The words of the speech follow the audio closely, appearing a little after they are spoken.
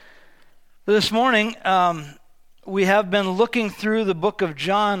This morning, we have been looking through the book of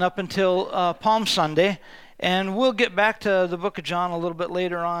John up until Palm Sunday, and we'll get back to the book of John a little bit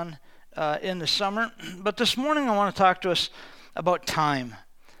later on in the summer. But this morning, I want to talk to us about time.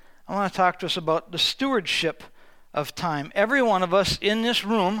 I want to talk to us about the stewardship of time. Every one of us in this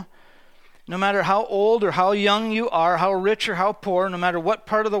room, no matter how old or how young you are, how rich or how poor, no matter what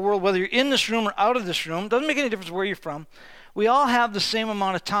part of the world, whether you're in this room or out of this room, doesn't make any difference where you're from, we all have the same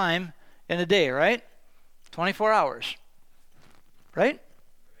amount of time in a day, right? 24 hours, right?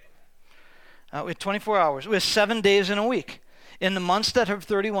 We have 24 hours. We have 7 days in a week. In the months that have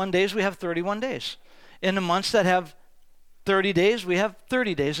 31 days, we have 31 days. In the months that have 30 days, we have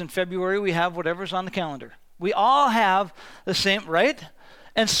 30 days. In February, we have whatever's on the calendar. We all have the same, right?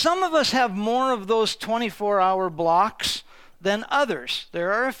 And some of us have more of those 24-hour blocks than others.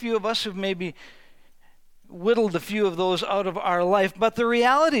 There are a few of us who've maybe whittled a few of those out of our life, but the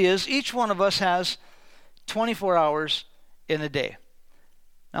reality is each one of us has 24 hours in a day.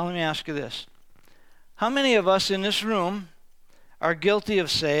 Now let me ask you this. How many of us in this room are guilty of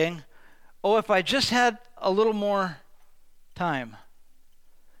saying, oh, if I just had a little more time?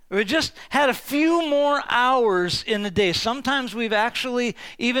 If we just had a few more hours in the day. Sometimes we've actually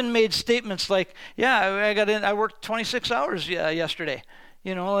even made statements like, yeah, I worked 26 hours yesterday.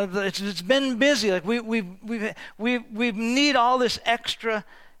 You know, it's been busy. Like we need all this extra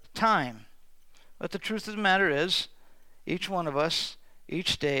time. But the truth of the matter is, each one of us,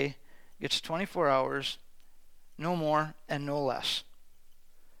 each day, gets 24 hours, no more and no less.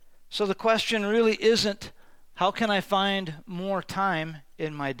 So the question really isn't, how can I find more time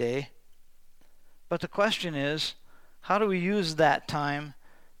in my day? But the question is, how do we use that time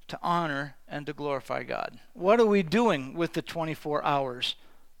to honor and to glorify God? What are we doing with the 24 hours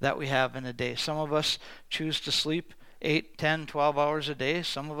that we have in a day? Some of us choose to sleep 8, 10, 12 hours a day.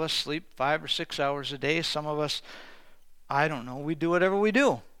 Some of us sleep 5 or 6 hours a day. Some of us, I don't know, we do whatever we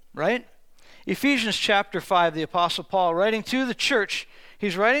do, right? Ephesians chapter 5, the Apostle Paul writing to the church,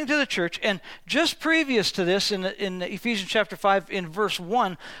 he's writing to the church, and just previous to this, in Ephesians chapter 5, in verse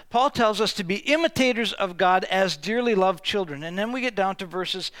 1, Paul tells us to be imitators of God as dearly loved children. And then we get down to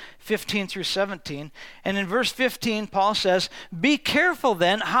verses 15 through 17. And in verse 15, Paul says, be careful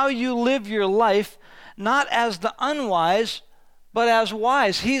then how you live your life, not as the unwise, but as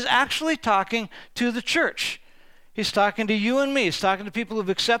wise. He's actually talking to the church. He's talking to you and me. He's talking to people who've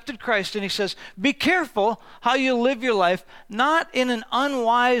accepted Christ, and he says, be careful how you live your life, not in an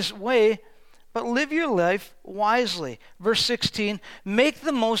unwise way, but live your life wisely. Verse 16, make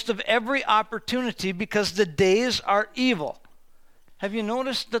the most of every opportunity because the days are evil. Have you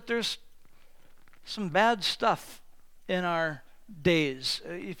noticed that there's some bad stuff in our days?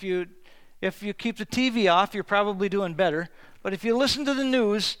 If you keep the TV off, you're probably doing better. But if you listen to the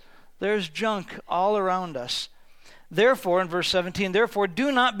news, there's junk all around us. Therefore, in verse 17, therefore do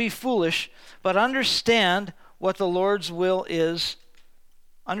not be foolish, but understand what the Lord's will is.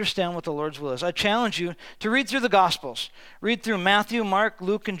 Understand what the Lord's will is. I challenge you to read through the Gospels. Read through Matthew, Mark,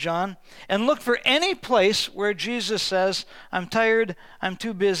 Luke, and John, and look for any place where Jesus says, I'm tired, I'm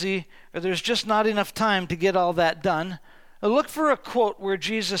too busy, or there's just not enough time to get all that done. Look for a quote where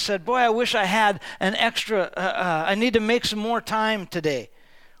Jesus said, boy, I wish I had an extra, I need to make some more time today.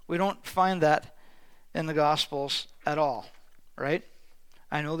 We don't find that in the Gospels at all, right?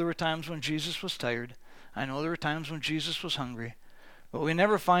 I know there were times when Jesus was tired. I know there were times when Jesus was hungry. But we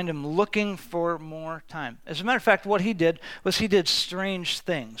never find him looking for more time. As a matter of fact, what he did was he did strange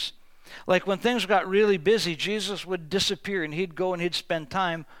things. Like when things got really busy, Jesus would disappear and he'd go and he'd spend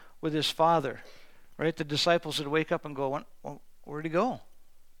time with his Father. Right? The disciples would wake up and go, well, where'd he go?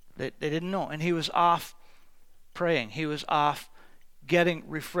 They didn't know. And he was off praying. He was off getting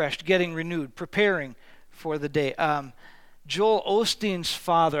refreshed, getting renewed, preparing for the day. Joel Osteen's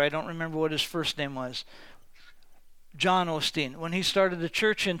father, I don't remember what his first name was, John Osteen, when he started a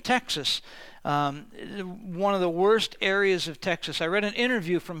church in Texas, one of the worst areas of Texas. I read an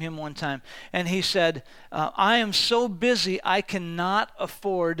interview from him one time, and he said, I am so busy I cannot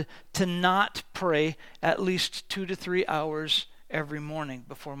afford to not pray at least 2 to 3 hours every morning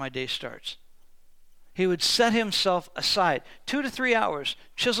before my day starts. He would set himself aside 2 to 3 hours,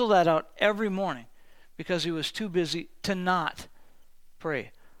 chisel that out every morning because he was too busy to not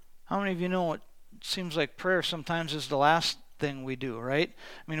pray. How many of you know it seems like prayer sometimes is the last thing we do, right?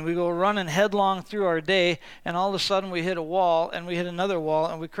 I mean, we go running headlong through our day, and all of a sudden we hit a wall, and we hit another wall,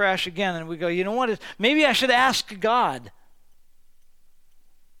 and we crash again, and we go, you know what? Maybe I should ask God.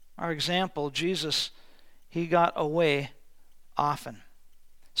 Our example, Jesus, he got away often.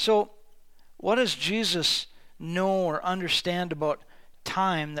 So, what does Jesus know or understand about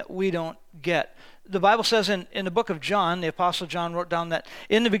time that we don't get. The Bible says in the book of John, the Apostle John wrote down that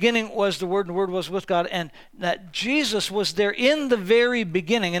in the beginning was the Word, and the Word was with God, and that Jesus was there in the very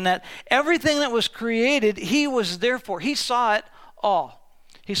beginning, and that everything that was created, he was there for. He saw it all.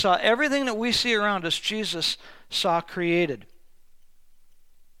 He saw everything that we see around us, Jesus saw created.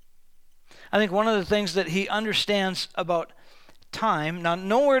 I think one of the things that he understands about time, now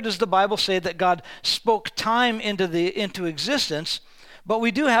nowhere does the Bible say that God spoke time into existence, but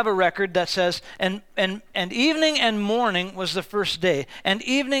we do have a record that says, and evening and morning was the first day, and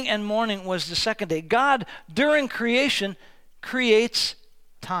evening and morning was the second day. God, during creation, creates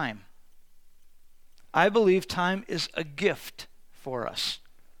time. I believe time is a gift for us.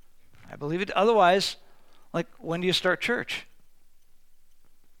 I believe it. Otherwise, like, when do you start church?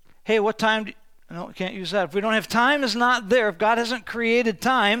 Hey, what time no, we can't use that. If we don't have time is not there, if God hasn't created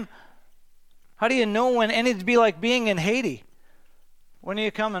time, how do you know when any to be like being in Haiti? When are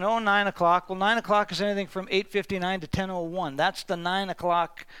you coming? 9 o'clock. Well, 9 o'clock is anything from 8:59 to 10:01. That's the 9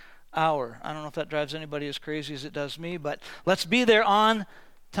 o'clock hour. I don't know if that drives anybody as crazy as it does me, but let's be there on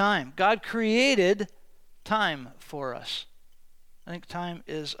time. God created time for us. I think time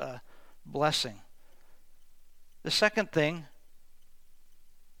is a blessing. The second thing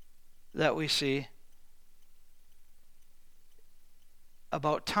that we see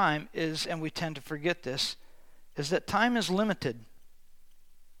about time is, and we tend to forget this, is that time is limited.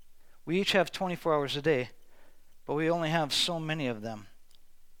 We each have 24 hours a day, but we only have so many of them.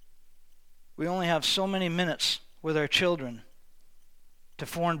 We only have so many minutes with our children to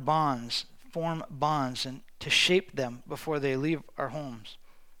form bonds, and to shape them before they leave our homes.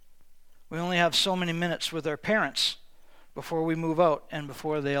 We only have so many minutes with our parents before we move out and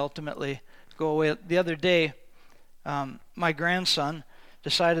before they ultimately go away. The other day, my grandson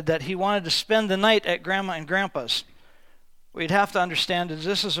decided that he wanted to spend the night at Grandma and Grandpa's. We'd have to understand that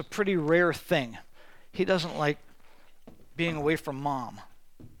this is a pretty rare thing. He doesn't like being away from Mom.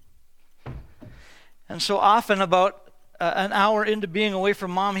 And so often about an hour into being away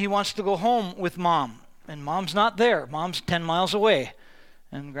from Mom, he wants to go home with Mom. And Mom's not there. Mom's 10 miles away.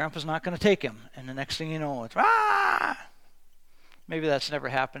 And Grandpa's not going to take him. And the next thing you know, it's, ah! Maybe that's never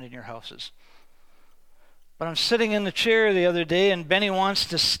happened in your houses. But I'm sitting in the chair the other day, and Benny wants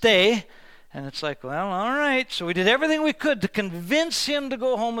to stay. And it's like, well, all right. So we did everything we could to convince him to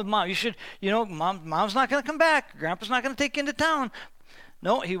go home with Mom. You should, Mom's not going to come back. Grandpa's not going to take you into town.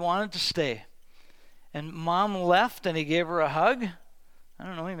 No, he wanted to stay. And Mom left, and he gave her a hug. I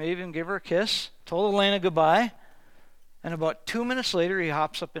don't know, he may even give her a kiss. Told Elena goodbye. And about 2 minutes later, he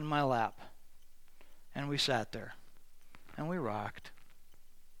hops up in my lap. And we sat there. And we rocked.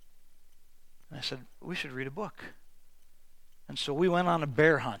 And I said, we should read a book. And so we went on a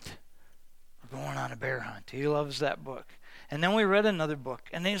bear hunt. We're going on a bear hunt. He loves that book. And then we read another book.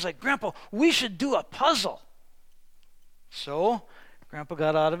 And then he's like, Grandpa, we should do a puzzle. So Grandpa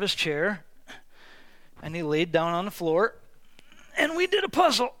got out of his chair. And he laid down on the floor. And we did a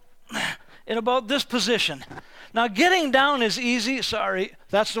puzzle in about this position. Now, getting down is easy. Sorry,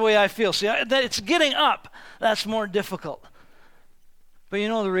 that's the way I feel. See, it's getting up that's more difficult. But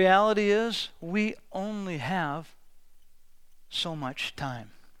the reality is we only have so much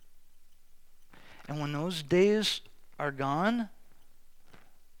time. And when those days are gone,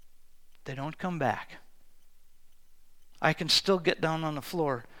 they don't come back. I can still get down on the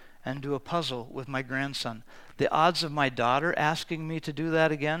floor and do a puzzle with my grandson. The odds of my daughter asking me to do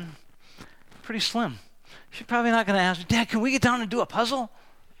that again, pretty slim. She's probably not going to ask me, Dad, can we get down and do a puzzle?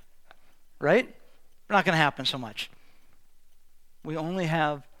 Right? Not going to happen so much. We only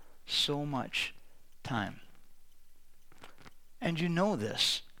have so much time. And you know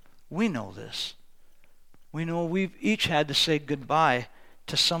this. We know this. We know we've each had to say goodbye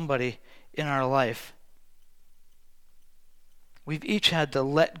to somebody in our life. We've each had to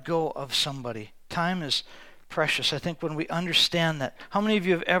let go of somebody. Time is precious. I think when we understand that. How many of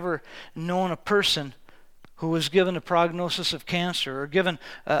you have ever known a person who was given a prognosis of cancer or given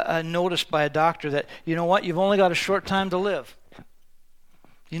a notice by a doctor that, you know what, you've only got a short time to live?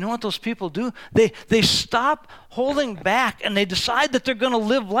 You know what those people do? They stop holding back and they decide that they're going to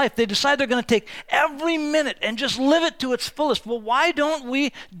live life. They decide they're going to take every minute and just live it to its fullest. Well, why don't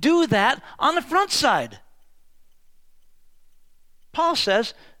we do that on the front side? Paul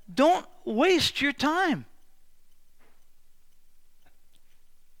says, don't waste your time.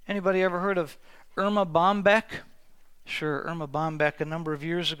 Anybody ever heard of Irma Bombeck? Sure, Irma Bombeck a number of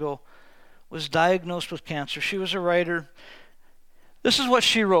years ago was diagnosed with cancer. She was a writer. This is what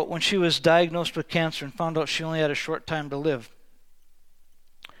she wrote when she was diagnosed with cancer and found out she only had a short time to live.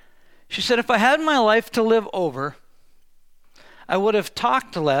 She said, if I had my life to live over, I would have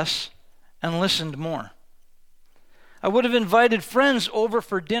talked less and listened more. I would have invited friends over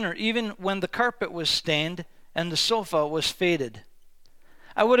for dinner even when the carpet was stained and the sofa was faded.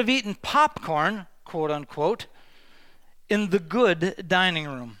 I would have eaten popcorn, quote unquote, in the good dining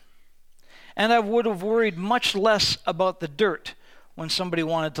room. And I would have worried much less about the dirt when somebody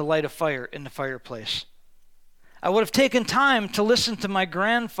wanted to light a fire in the fireplace. I would have taken time to listen to my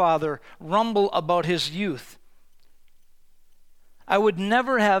grandfather rumble about his youth. I would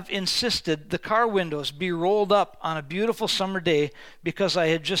never have insisted the car windows be rolled up on a beautiful summer day because I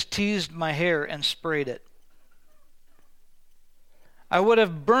had just teased my hair and sprayed it. I would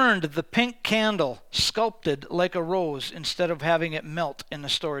have burned the pink candle sculpted like a rose instead of having it melt in the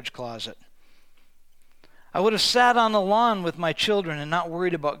storage closet. I would have sat on the lawn with my children and not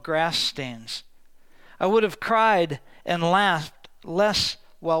worried about grass stains. I would have cried and laughed less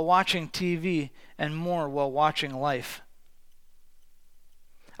while watching TV and more while watching life.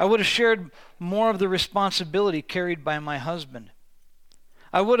 I would have shared more of the responsibility carried by my husband.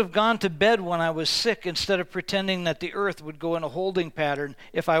 I would have gone to bed when I was sick instead of pretending that the earth would go in a holding pattern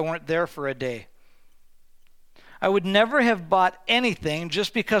if I weren't there for a day. I would never have bought anything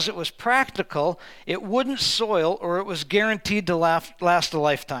just because it was practical, it wouldn't soil, or it was guaranteed to last a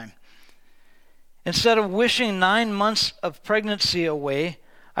lifetime. Instead of wishing 9 months of pregnancy away,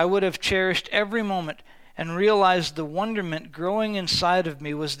 I would have cherished every moment and realized the wonderment growing inside of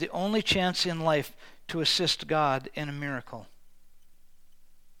me was the only chance in life to assist God in a miracle.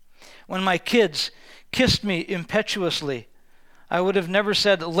 When my kids kissed me impetuously, I would have never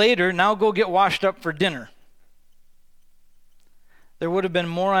said, "Later, now go get washed up for dinner." There would have been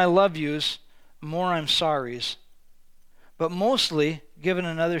more "I love yous," more "I'm sorries." But mostly, given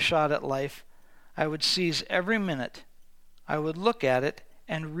another shot at life, I would seize every minute. I would look at it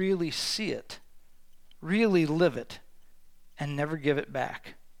and really see it, really live it, and never give it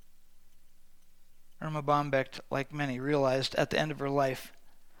back. Irma Bombeck, like many, realized at the end of her life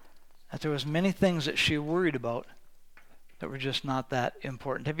that there was many things that she worried about that were just not that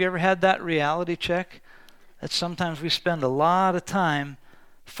important. Have you ever had that reality check? That sometimes we spend a lot of time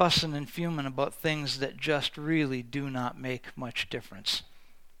fussing and fuming about things that just really do not make much difference.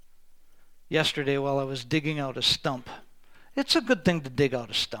 Yesterday, while I was digging out a stump, it's a good thing to dig out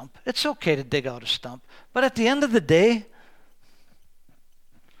a stump. It's okay to dig out a stump. But at the end of the day,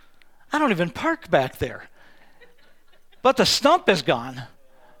 I don't even park back there. But the stump is gone.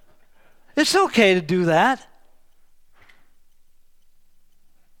 It's okay to do that.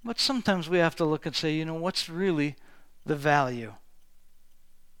 But sometimes we have to look and say, what's really the value?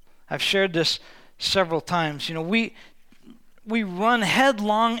 I've shared this several times. We run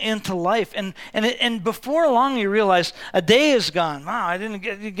headlong into life, and before long you realize a day is gone. Wow, I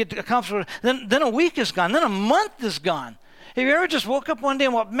didn't get to accomplish it. Then a week is gone. Then a month is gone. Have you ever just woke up one day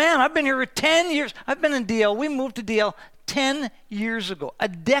and went, man, I've been here for 10 years. I've been in DL. We moved to DL 10 years ago. A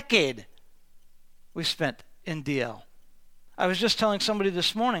decade we spent in DL. I was just telling somebody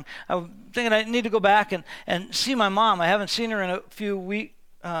this morning, I was thinking I need to go back and see my mom. I haven't seen her in a few weeks,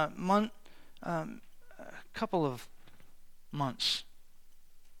 couple of months.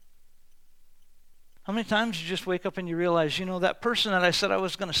 How many times you just wake up and you realize, that person that I said I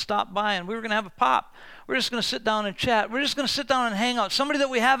was going to stop by and we were going to have a pop. We're just going to sit down and chat. We're just going to sit down and hang out. Somebody that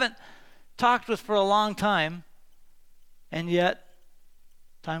we haven't talked with for a long time, and yet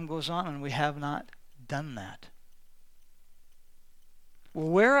time goes on and we have not done that. We'll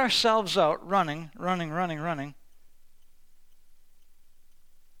wear ourselves out running,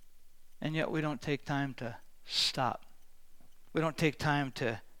 and yet we don't take time to stop. We don't take time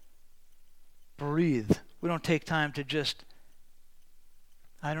to breathe. We don't take time to just,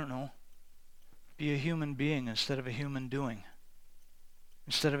 be a human being instead of a human doing,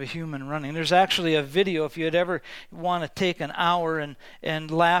 instead of a human running. There's actually a video, if you'd ever want to take an hour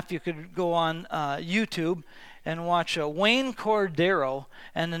and laugh, you could go on YouTube and watch Wayne Cordero,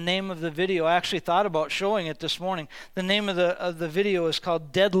 and the name of the video, I actually thought about showing it this morning. The name of the video is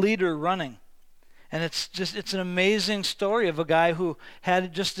called Dead Leader Running. And it's an amazing story of a guy who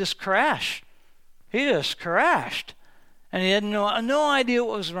had just this crash. He just crashed. And he had no idea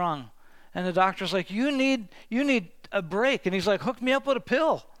what was wrong. And the doctor's like, you need a break. And he's like, hook me up with a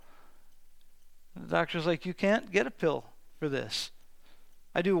pill. And the doctor's like, you can't get a pill for this.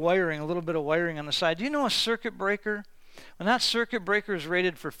 I do wiring, a little bit of wiring on the side. Do you know a circuit breaker? When that circuit breaker is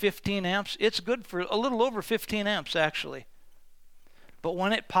rated for 15 amps, it's good for a little over 15 amps actually. But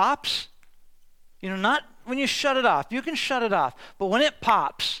when it pops, not when you shut it off. You can shut it off. But when it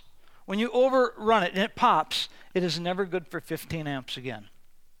pops, when you overrun it and it pops, it is never good for 15 amps again.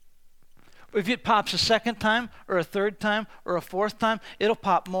 If it pops a second time or a third time or a fourth time, it'll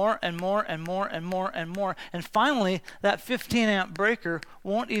pop more and more and more and more and more. And finally, that 15 amp breaker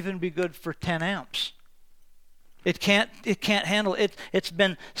won't even be good for 10 amps. It can't handle it. It's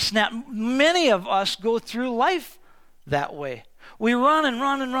been snapped. Many of us go through life that way. We run and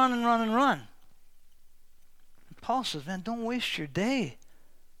run and run and run and run. Paul says, man, don't waste your day.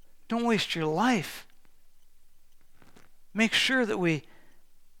 Don't waste your life. Make sure that we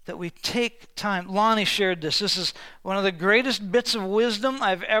take time. Lonnie shared this. This is one of the greatest bits of wisdom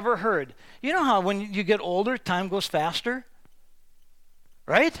I've ever heard. You know how when you get older, time goes faster?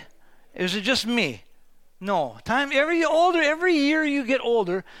 Right? Is it just me? No. Time, every year you get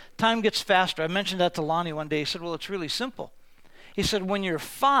older, time gets faster. I mentioned that to Lonnie one day. He said, well, it's really simple. He said, when you're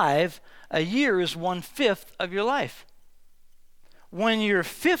 5, a year is 1/5 of your life. When you're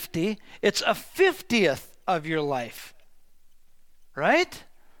 50, it's a 50th of your life. Right?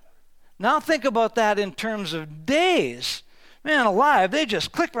 Now think about that in terms of days. Man alive, they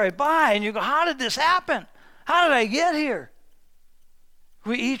just click right by and you go, how did this happen? How did I get here?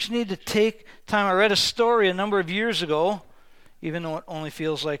 We each need to take time. I read a story a number of years ago, even though it only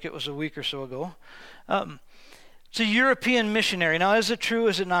feels like it was a week or so ago. It's a European missionary. Now, is it true?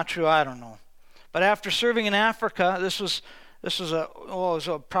 Is it not true? I don't know. But after serving in Africa, this was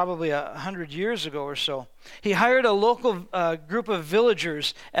probably 100 years ago or so. He hired a local group of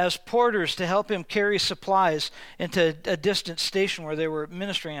villagers as porters to help him carry supplies into a distant station where they were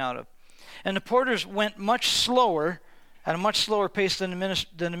ministering out of. And the porters went much slower, at a much slower pace than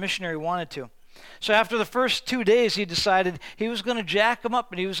the missionary wanted to. So after the first 2 days, he decided he was going to jack them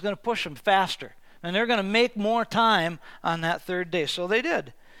up and he was going to push them faster. And they're going to make more time on that third day. So they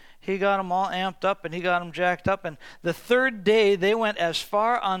did. He got them all amped up and he got them jacked up. And the third day, they went as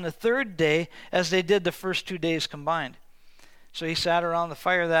far on the third day as they did the first 2 days combined. So he sat around the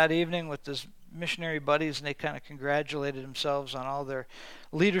fire that evening with his missionary buddies and they kind of congratulated themselves on all their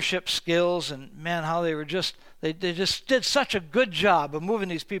leadership skills and, man, how they were they just did such a good job of moving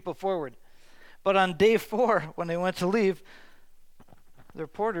these people forward. But on day 4, when they went to leave, their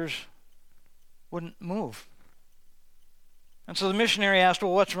porters wouldn't move. And so the missionary asked,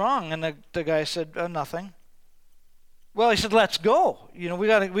 well, what's wrong? And the guy said, nothing. Well, he said, let's go. We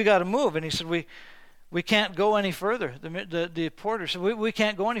got to move. And he said, we can't go any further. The porter said, we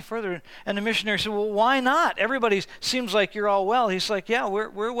can't go any further. And the missionary said, well, why not? Everybody seems like you're all well. He's like, yeah,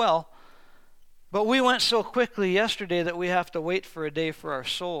 we're well. But we went so quickly yesterday that we have to wait for a day for our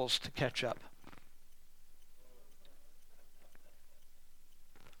souls to catch up.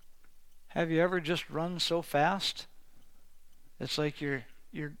 Have you ever just run so fast? It's like you're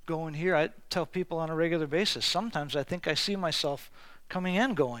going here. I tell people on a regular basis, sometimes I think I see myself coming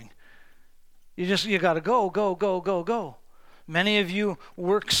and going. You got to go. Many of you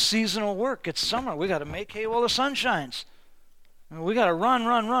work seasonal work. It's summer. We got to make hay while the sun shines. We got to run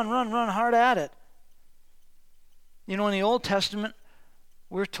hard at it. In the Old Testament,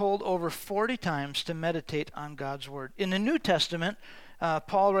 we're told over 40 times to meditate on God's Word. In the New Testament,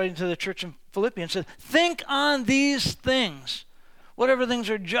 Paul, writing to the church in Philippians, said, think on these things. Whatever things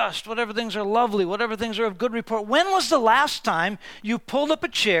are just, whatever things are lovely, whatever things are of good report. When was the last time you pulled up a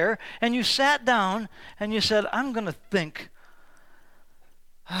chair and you sat down and you said, I'm going to think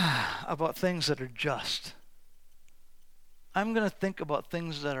about things that are just. I'm going to think about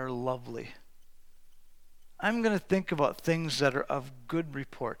things that are lovely. I'm going to think about things that are of good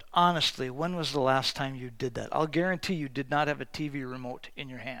report. Honestly, when was the last time you did that? I'll guarantee you did not have a TV remote in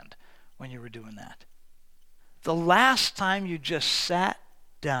your hand when you were doing that. The last time you just sat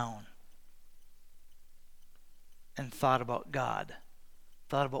down and thought about God,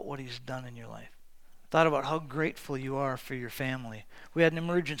 thought about what He's done in your life, thought about how grateful you are for your family. We had an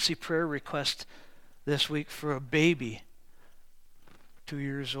emergency prayer request this week for a baby, 2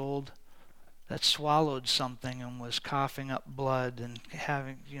 years old, that swallowed something and was coughing up blood and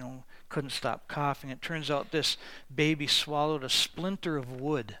couldn't stop coughing. It turns out this baby swallowed a splinter of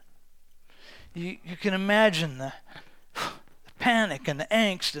wood. You can imagine the panic and the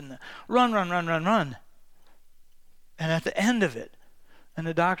angst and the run. And at the end of it, and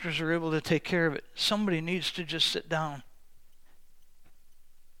the doctors are able to take care of it, somebody needs to just sit down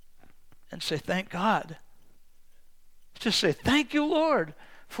and say, thank God. Just say, thank you, Lord,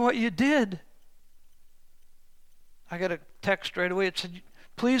 for what you did. I got a text right away. It said,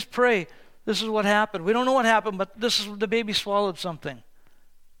 please pray. This is what happened. We don't know what happened, but the baby swallowed something.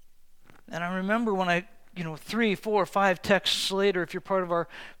 And I remember when 3, 4, 5 texts later, if you're part of our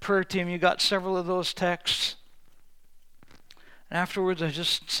prayer team, you got several of those texts. And afterwards, I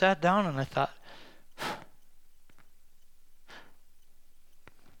just sat down and I thought,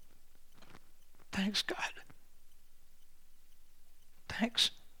 Thanks, God.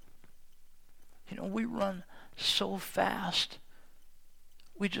 Thanks. We run so fast,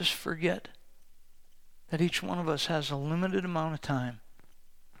 we just forget that each one of us has a limited amount of time,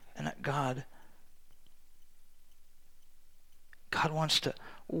 and that God wants to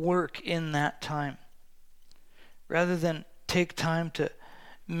work in that time. Rather than take time to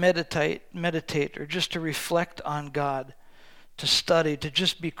meditate, or just to reflect on God, to study, to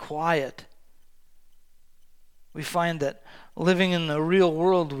just be quiet. We find that living in the real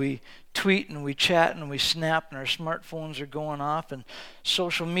world, we tweet and we chat and we snap and our smartphones are going off, and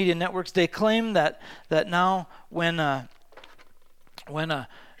social media networks, they claim that now when a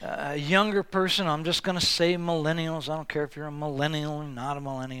younger person, I'm just going to say millennials, I don't care if you're a millennial or not a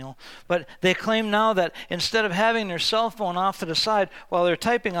millennial, but they claim now that instead of having their cell phone off to the side while they're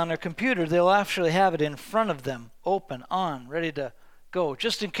typing on their computer, they'll actually have it in front of them, open, on, ready to go,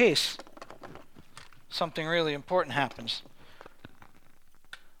 just in case something really important happens.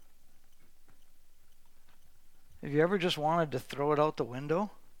 Have you ever just wanted to throw it out the window?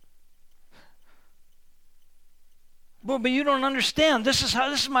 Well, but you don't understand. This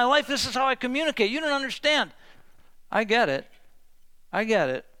is my life. This is how I communicate. You don't understand. I get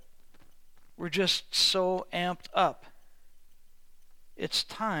it. We're just so amped up. It's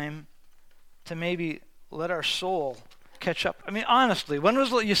time to maybe let our soul catch up. I mean, honestly, when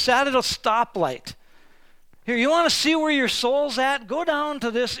was you sat at a stoplight? Here, you want to see where your soul's at? Go down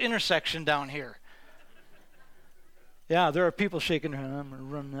to this intersection down here. Yeah, there are people shaking their head. I'm going to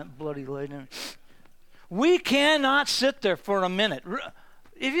run that bloody light in. We cannot sit there for a minute. Have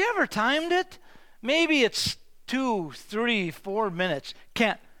you ever timed it? Maybe it's 2, 3, 4 minutes.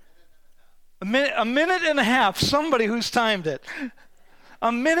 Can't. A minute and a half. Somebody who's timed it.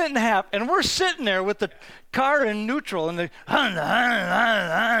 A minute and a half. And we're sitting there with the car in neutral and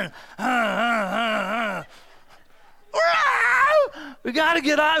we got to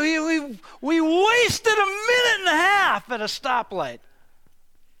get out. We wasted a minute and a half at a stoplight.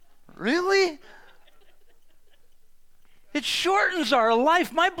 Really? It shortens our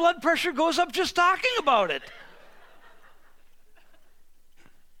life. My blood pressure goes up just talking about it.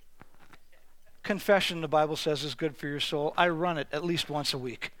 Confession, the Bible says, is good for your soul. I run it at least once a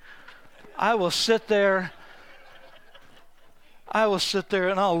week. I will sit there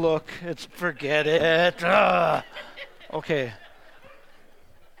and I'll look. Forget it. Okay.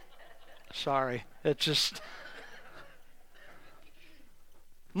 Sorry.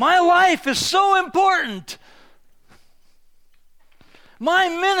 My life is so important. My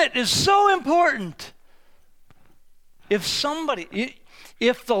minute is so important. If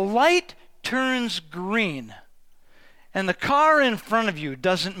the light turns green and the car in front of you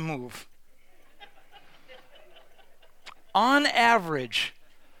doesn't move, on average,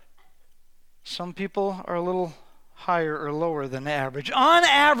 some people are a little higher or lower than average. On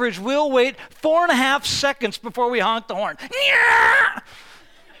average, we'll wait 4.5 seconds before we honk the horn.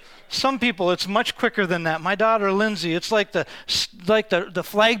 Some people, it's much quicker than that. My daughter, Lindsay, it's like the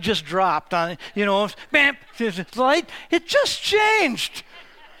flag just dropped on, bam, light, it just changed.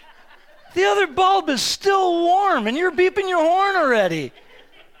 The other bulb is still warm, and you're beeping your horn already.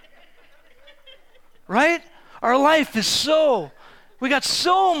 Right? Our life is we got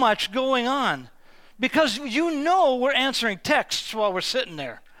so much going on because we're answering texts while we're sitting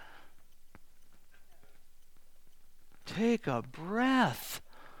there. Take a breath.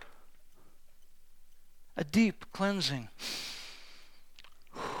 A deep cleansing.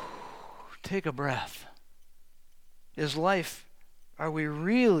 Take a breath. Are we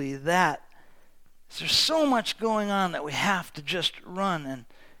really that? There's so much going on that we have to just run and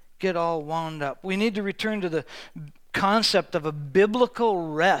get all wound up. We need to return to the concept of a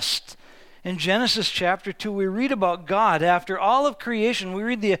biblical rest. In Genesis chapter 2, we read about God after all of creation. We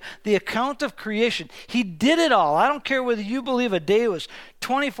read the account of creation. He did it all. I don't care whether you believe a day was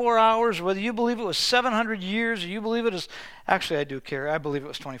 24 hours, or whether you believe it was 700 years, or you believe it is... Actually, I do care. I believe it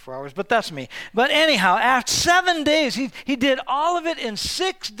was 24 hours, but that's me. But anyhow, after 7 days, he did all of it in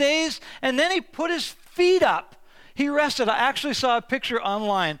 6 days, and then he put his feet up. He rested. I actually saw a picture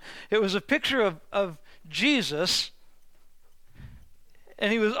online. It was a picture of Jesus,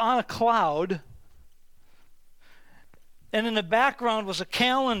 and he was on a cloud, and in the background was a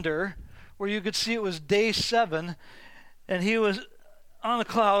calendar where you could see it was day 7, and he was on a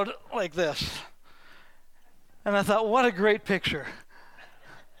cloud like this. And I thought, what a great picture.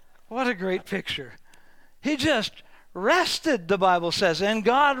 What a great picture. He just rested, the Bible says, and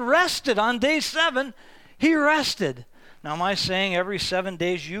God rested on day 7. He rested. Now, am I saying every 7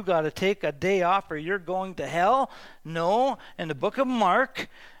 days you got to take a day off or you're going to hell? No. In the book of Mark,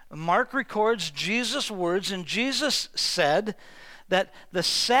 Mark records Jesus' words, and Jesus said that the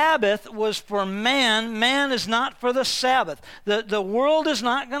Sabbath was for man. Man is not for the Sabbath. The world is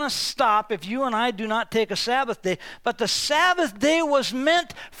not going to stop if you and I do not take a Sabbath day. But the Sabbath day was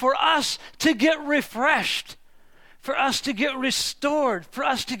meant for us to get refreshed, for us to get restored, for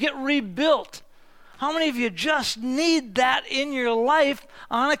us to get rebuilt. How many of you just need that in your life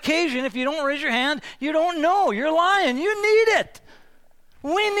on occasion? If you don't raise your hand, you don't know. You're lying. You need it.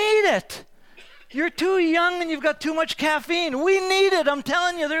 We need it. You're too young and you've got too much caffeine. We need it. I'm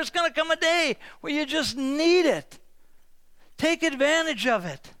telling you, there's going to come a day where you just need it. Take advantage of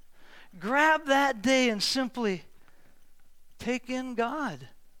it. Grab that day and simply take in God.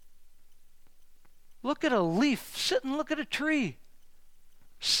 Look at a leaf. Sit and look at a tree.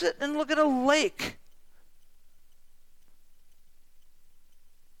 Sit and look at a lake.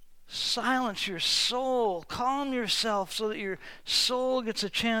 Silence your soul. Calm yourself so that your soul gets a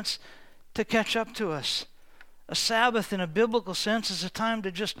chance to catch up to us. A Sabbath in a biblical sense is a time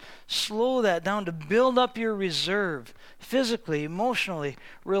to just slow that down, to build up your reserve physically, emotionally,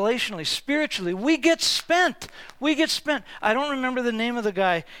 relationally, spiritually. We get spent. I don't remember the name of the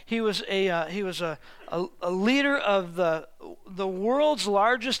guy. He was a leader of the world's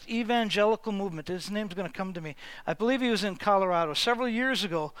largest evangelical movement. His name's going to come to me. I believe he was in Colorado. Several years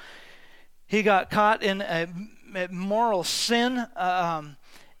ago, he got caught in a moral sin.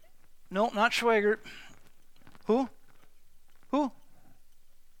 No, not Schweigert. Who?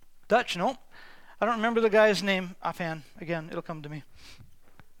 Dutch, no. I don't remember the guy's name offhand. Again, it'll come to me.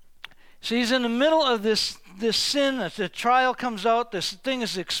 So he's in the middle of this sin. The trial comes out. This thing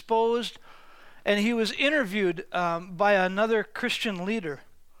is exposed. And he was interviewed by another Christian leader.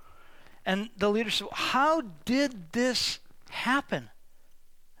 And the leader said, how did this happen?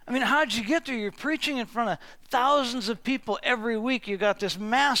 I mean, how did you get there? You're preaching in front of thousands of people every week. You got this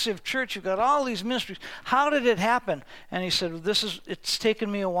massive church. You've got all these ministries. How did it happen? And he said, it's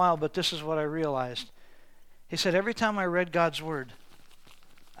taken me a while, but this is what I realized. He said, every time I read God's word,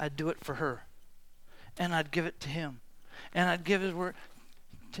 I'd do it for her. And I'd give it to him. And I'd give his word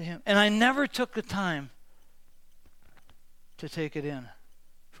to him. And I never took the time to take it in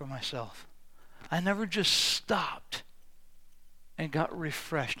for myself. I never just stopped and got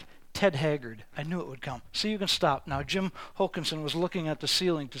refreshed. Ted Haggard. I knew it would come. See, you can stop now. Jim Hokinson was looking at the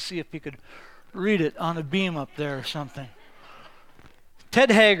ceiling to see if he could read it on a beam up there or something.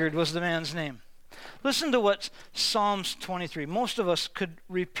 Ted Haggard was the man's name. Listen to what Psalms 23. Most of us could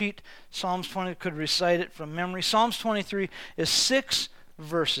repeat Psalms 20, could recite it from memory. Psalms 23 is 6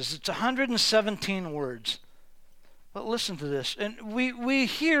 verses. It's 117 words. But listen to this. And we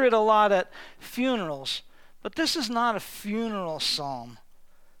hear it a lot at funerals. But this is not a funeral psalm.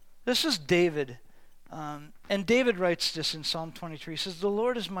 This is David. And David writes this in Psalm 23. He says, the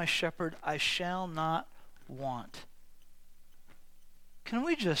Lord is my shepherd, I shall not want. Can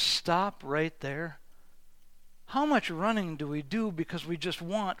we just stop right there? How much running do we do because we just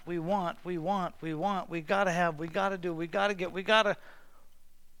want, we gotta have, we gotta do, we gotta get, we gotta.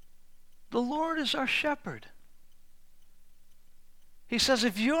 The Lord is our shepherd. He says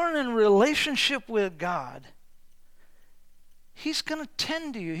if you're in a relationship with God, He's going to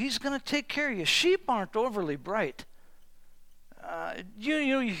tend to you. He's going to take care of you. Sheep aren't overly bright.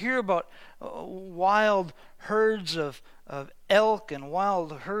 You hear about wild herds of elk and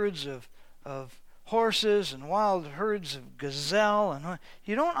wild herds of horses and wild herds of gazelle. And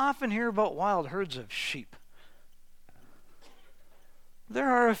you don't often hear about wild herds of sheep. There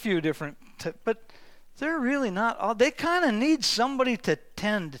are a few different, but they're really not all. They kind of need somebody to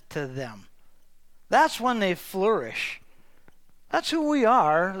tend to them. That's when they flourish. That's who we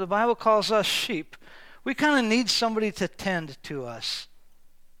are. The Bible calls us sheep. We kind of need somebody to tend to us.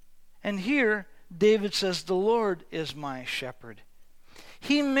 And here, David says, the Lord is my shepherd.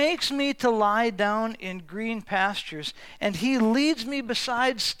 He makes me to lie down in green pastures, and He leads me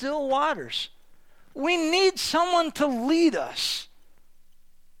beside still waters. We need someone to lead us.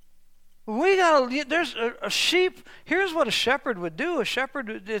 There's a sheep. Here's what a shepherd would do. A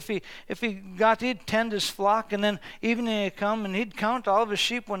shepherd, if he got, he'd tend his flock, and then evening he'd come and he'd count all of his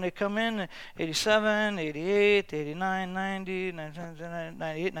sheep when they come in. 87, 88, 89, 90,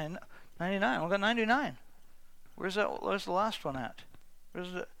 98, 99. We've got 99. Where's the last one at?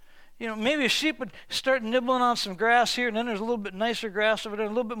 Maybe a sheep would start nibbling on some grass here, and then there's a little bit nicer grass over there, a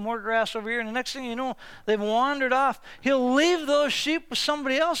little bit more grass over here, and the next thing you know, they've wandered off. He'll leave those sheep with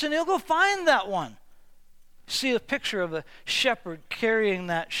somebody else, and he'll go find that one. See a picture of a shepherd carrying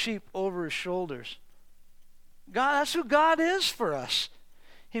that sheep over his shoulders. God, that's who God is for us.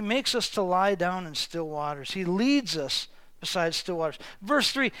 He makes us to lie down in still waters. He leads us beside still waters.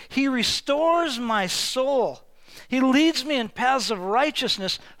 Verse 3, he restores my soul. He leads me in paths of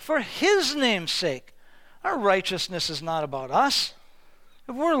righteousness for his name's sake. Our righteousness is not about us.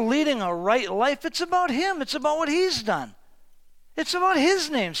 If we're leading a right life, it's about him. It's about what he's done. It's about his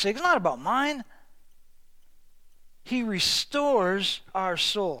name's sake. It's not about mine. He restores our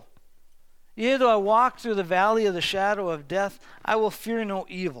soul. Yea, though I walk through the valley of the shadow of death, I will fear no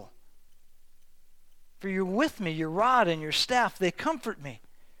evil. For you're with me, your rod and your staff, they comfort me.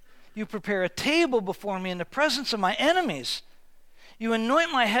 You prepare a table before me in the presence of my enemies. You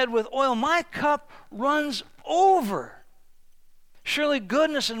anoint my head with oil. My cup runs over. Surely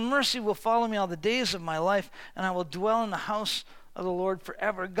goodness and mercy will follow me all the days of my life, and I will dwell in the house of the Lord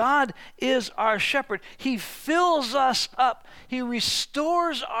forever. God is our shepherd. He fills us up. He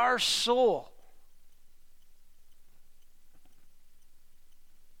restores our soul.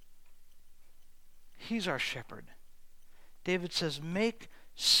 He's our shepherd. David says, make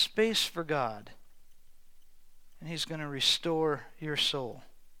space for God, and he's going to restore your soul.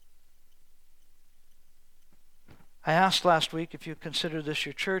 I asked last week if you'd consider this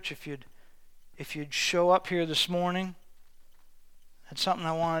your church, if you'd show up here this morning. It's something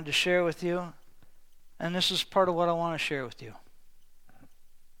I wanted to share with you, and this is part of what I want to share with you.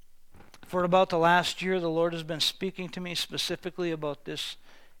 For about the last year, the Lord has been speaking to me specifically about this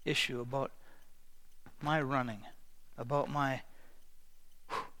issue, about my running, about my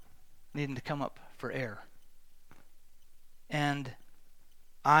needing to come up for air. And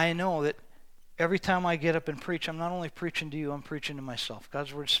I know that every time I get up and preach, I'm not only preaching to you, I'm preaching to myself.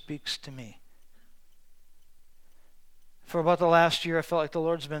 God's word speaks to me. For about the last year, I felt like the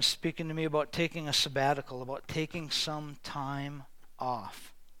Lord's been speaking to me about taking a sabbatical, about taking some time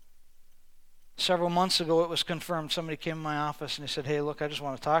off. Several months ago, it was confirmed. Somebody came in my office and they said, hey, look, I just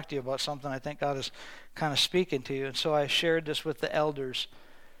want to talk to you about something. I think God is kind of speaking to you. And so I shared this with the elders.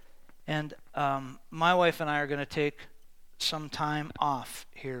 And my wife and I are going to take some time off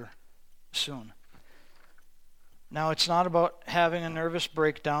here soon. Now, it's not about having a nervous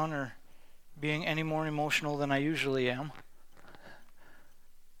breakdown or being any more emotional than I usually am.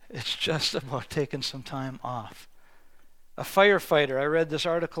 It's just about taking some time off. A firefighter, I read this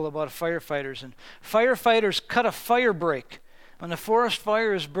article about firefighters, and firefighters cut a fire break. When the forest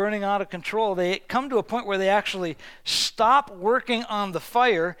fire is burning out of control, they come to a point where they actually stop working on the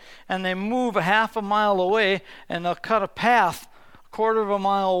fire and they move a half a mile away and they'll cut a path a quarter of a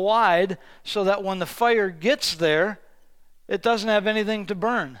mile wide so that when the fire gets there, it doesn't have anything to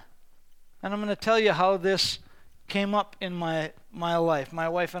burn. And I'm going to tell you how this came up in my life. My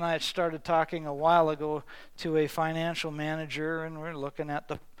wife and I had started talking a while ago to a financial manager, and we're looking at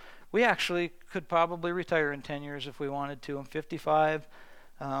we actually could probably retire in 10 years if we wanted to. I'm 55.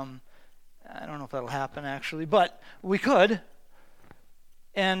 I don't know if that'll happen actually, but we could.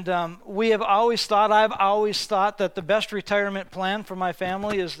 And I've always thought that the best retirement plan for my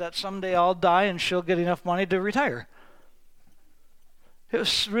family is that someday I'll die and she'll get enough money to retire. It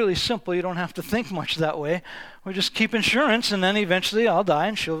was really simple. You don't have to think much that way. We just keep insurance, and then eventually I'll die,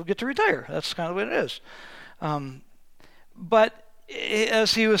 and she'll get to retire. That's kind of what it is. But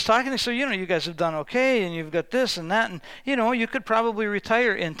as he was talking, he said, you guys have done okay, and you've got this and that, and, you could probably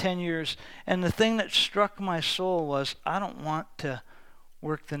retire in 10 years. And the thing that struck my soul was, I don't want to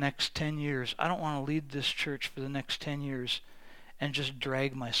work the next 10 years. I don't want to lead this church for the next 10 years and just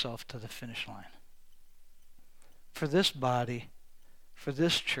drag myself to the finish line. For this body, for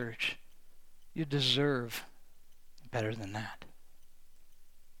this church, you deserve better than that.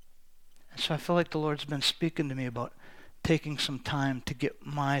 And so I feel like the Lord's been speaking to me about taking some time to get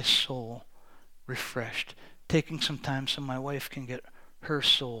my soul refreshed, taking some time so my wife can get her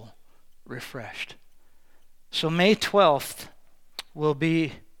soul refreshed. So May 12th will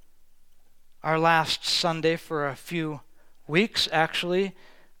be our last Sunday for a few weeks, actually.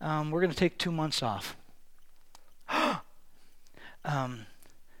 We're going to take 2 months off.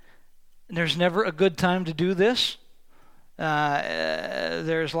 There's never a good time to do this.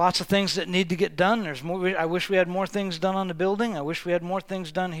 There's lots of things that need to get done. I wish we had more things done on the building. I wish we had more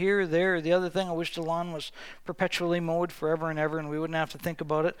things done here, there. The other thing, I wish the lawn was perpetually mowed forever and ever and we wouldn't have to think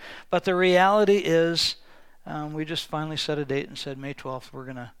about it. But the reality is, we just finally set a date and said May 12th we're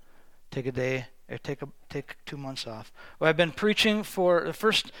going to take a day, or take 2 months off. Well, I've been preaching the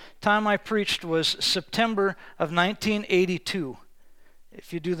first time I preached was September of 1982.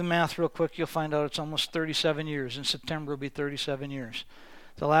 If you do the math real quick, you'll find out it's almost 37 years. In September, it'll be 37 years.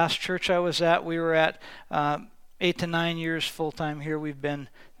 The last church I was at, we were at 8 to 9 years full-time. Here we've been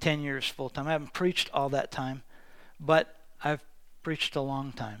 10 years full-time. I haven't preached all that time, but I've preached a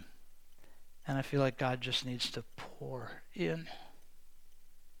long time. And I feel like God just needs to pour in.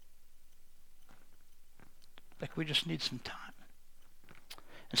 Like we just need some time.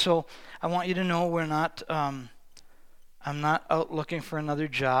 And so I want you to know I'm not out looking for another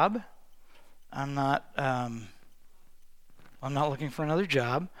job. I'm not looking for another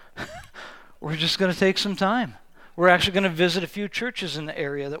job. We're just going to take some time. We're actually going to visit a few churches in the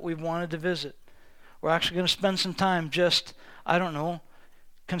area that we've wanted to visit. We're actually going to spend some time just,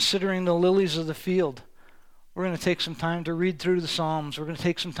 considering the lilies of the field. We're going to take some time to read through the Psalms. We're going to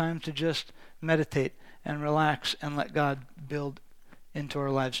take some time to just meditate and relax and let God build into our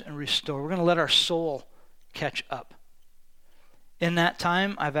lives and restore. We're going to let our soul catch up. In that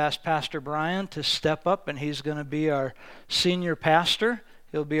time, I've asked Pastor Brian to step up, and he's going to be our senior pastor.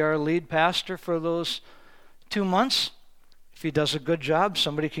 He'll be our lead pastor for those 2 months. If he does a good job,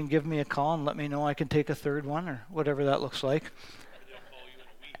 somebody can give me a call and let me know I can take a third one or whatever that looks like.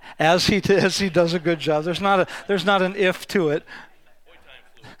 As he does a good job. There's not an if to it.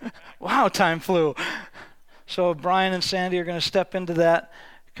 Wow, time flew. So Brian and Sandy are going to step into that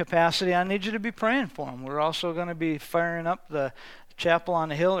capacity. I need you to be praying for him. We're also going to be firing up the chapel on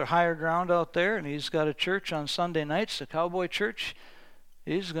the hill or higher ground out there, and he's got a church on Sunday nights, the Cowboy Church.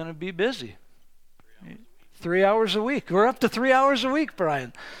 He's going to be busy. 3 hours a week. We're up to 3 hours a week,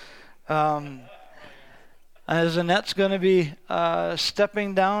 Brian. Annette's going to be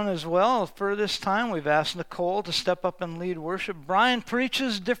stepping down as well for this time. We've asked Nicole to step up and lead worship. Brian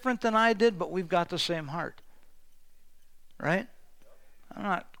preaches different than I did, but we've got the same heart. Right? I'm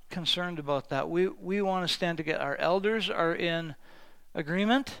not concerned about that. We want to stand together. Our elders are in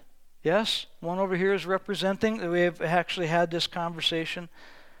agreement. Yes? One over here is representing. We have actually had this conversation.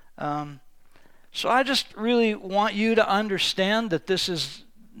 So I just really want you to understand that this is,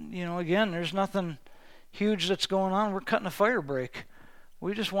 again, there's nothing huge that's going on. We're cutting a fire break.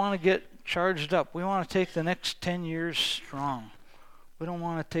 We just want to get charged up. We want to take the next 10 years strong. We don't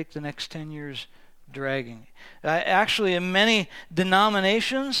want to take the next 10 years dragging. Actually, in many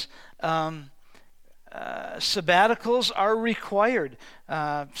denominations, sabbaticals are required.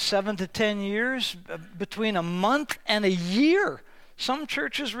 7 to 10 years, between a month and a year. Some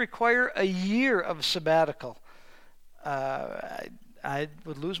churches require a year of sabbatical. I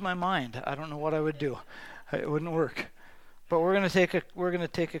would lose my mind. I don't know what I would do. It wouldn't work. But we're going to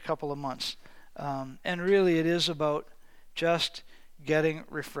take a couple of months, and really it is about just getting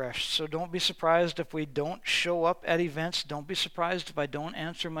refreshed. So don't be surprised if we don't show up at events. Don't be surprised if I don't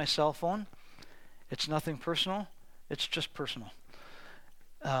answer my cell phone. It's nothing personal. It's just personal.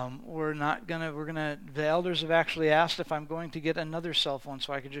 The elders have actually asked if I'm going to get another cell phone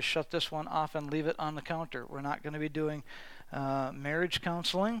so I could just shut this one off and leave it on the counter. We're not going to be doing marriage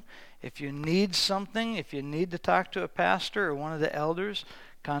counseling. If you need something, if you need to talk to a pastor or one of the elders,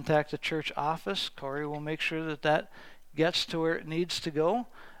 contact the church office. Corey will make sure that gets to where it needs to go.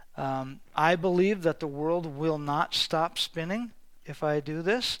 I believe that the world will not stop spinning if I do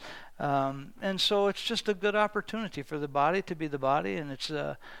this. And so it's just a good opportunity for the body to be the body, and it's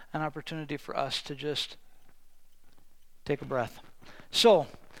an opportunity for us to just take a breath. So,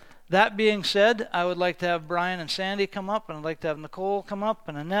 that being said, I would like to have Brian and Sandy come up, and I'd like to have Nicole come up,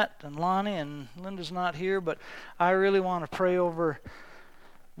 and Annette and Lonnie, and Linda's not here, but I really want to pray over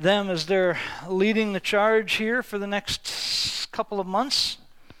them as they're leading the charge here for the next couple of months,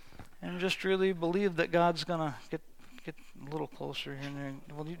 and just really believe that God's going to get a little closer here.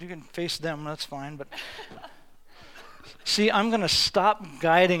 Well, you can face them, that's fine, but see, I'm going to stop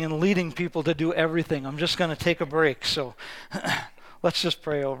guiding and leading people to do everything. I'm just going to take a break, so let's just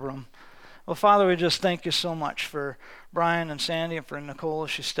pray over them. Well, Father, we just thank you so much for Brian and Sandy and for Nicole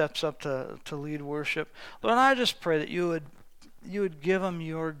as she steps up to lead worship. Lord, I just pray that you would give them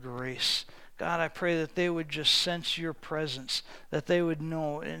your grace. God, I pray that they would just sense your presence, that they would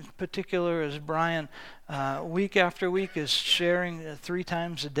know, in particular as Brian week after week is sharing 3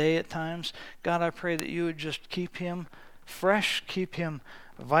 times a day at times. God, I pray that you would just keep him fresh, keep him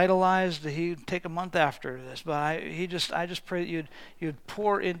vitalized, that he'd take a month after this. But I just pray that you'd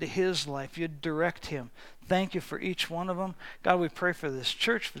pour into his life, you'd direct him. Thank you for each one of them. God, we pray for this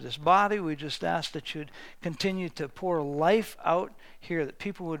church, for this body. We just ask that you'd continue to pour life out here, that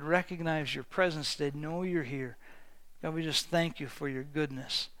people would recognize your presence, they'd know you're here. God, we just thank you for your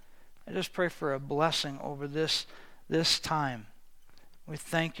goodness. I just pray for a blessing over this time. We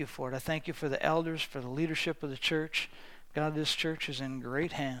thank you for it. I thank you for the elders, for the leadership of the church. God, this church is in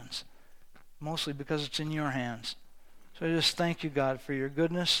great hands, mostly because it's in your hands. So I just thank you, God, for your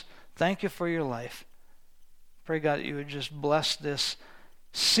goodness. Thank you for your life. Pray, God, that you would just bless this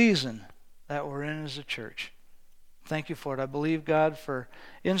season that we're in as a church. Thank you for it. I believe, God, for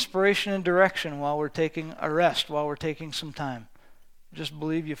inspiration and direction while we're taking a rest, while we're taking some time. Just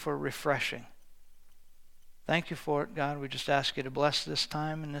believe you for refreshing. Thank you for it, God. We just ask you to bless this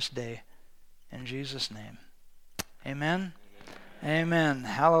time and this day. In Jesus' name. Amen. Amen.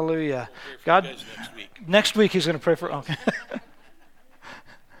 Hallelujah. We'll God, next week he's going to pray for. Okay.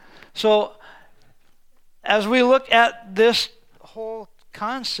 So, as we look at this whole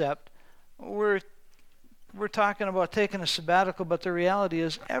concept, we're talking about taking a sabbatical, but the reality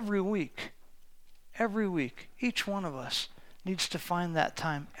is every week, each one of us needs to find that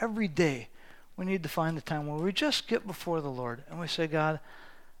time. Every day, we need to find the time where we just get before the Lord and we say, God,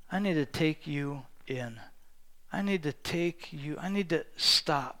 I need to take you in. I need to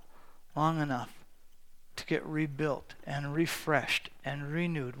stop long enough to get rebuilt and refreshed and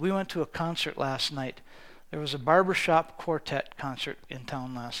renewed. We went to a concert last night. There was a barbershop quartet concert in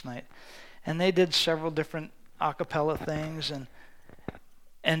town last night. And they did several different a cappella things.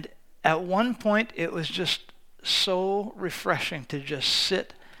 And at one point, it was just so refreshing to just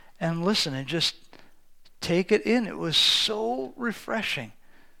sit and listen and just take it in. It was so refreshing.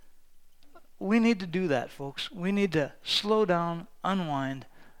 We need to do that, folks. We need to slow down, unwind,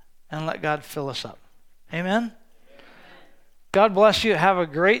 and let God fill us up. Amen? God bless you. Have a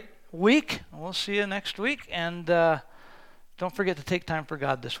great week. We'll see you next week. And don't forget to take time for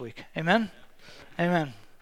God this week. Amen? Amen.